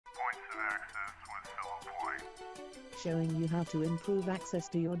points of access with Phillip Point. Showing you how to improve access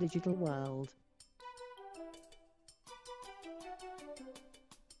to your digital world.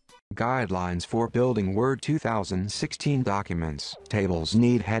 Guidelines for building Word 2016 documents. Tables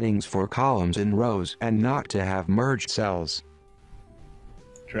need headings for columns and rows and not to have merged cells.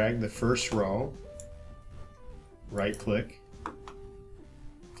 Drag the first row, right-click,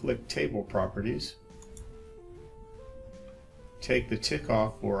 click Table Properties, take the tick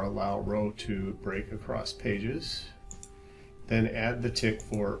off for Allow Row to break across pages, then add the tick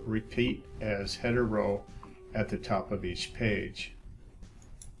for Repeat as header row at the top of each page.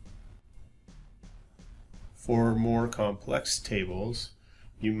 For more complex tables,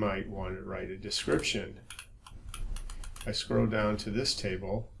 you might want to write a description. I scroll down to this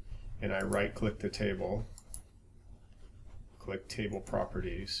table and I right-click the table, click Table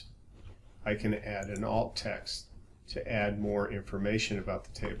Properties. I can add an alt text to add more information about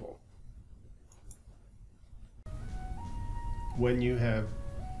the table. When you have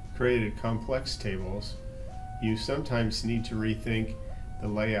created complex tables, you sometimes need to rethink the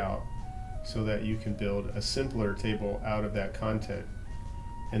layout so that you can build a simpler table out of that content.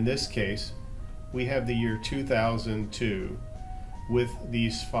 In this case, we have the year 2002 with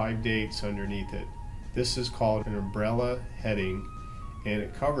these 5 dates underneath it. This is called an umbrella heading, and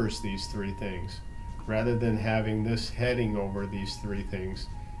it covers these 3 things. Rather than having this heading over these 3 things,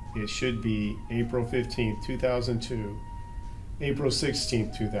 it should be April 15th, 2002, April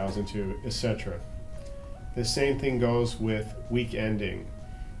 16th, 2002, etc. The same thing goes with week ending.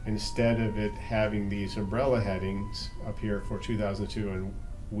 Instead of it having these umbrella headings up here for 2002 and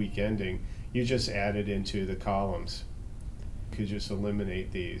week ending, you just add it into the columns. You could just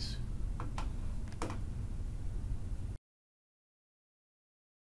eliminate these.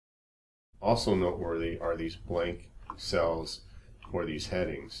 Also noteworthy are these blank cells for these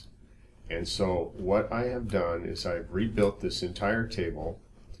headings. And so what I have done is I've rebuilt this entire table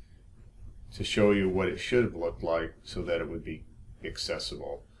to show you what it should have looked like so that it would be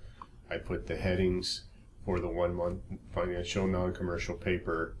accessible. I put the headings for the 1-month financial non-commercial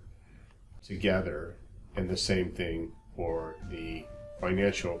paper together, and the same thing for the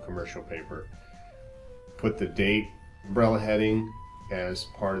financial commercial paper. Put the date umbrella heading as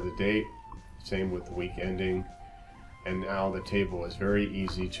part of the date, same with the week ending, and now the table is very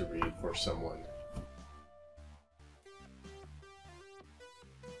easy to read for someone.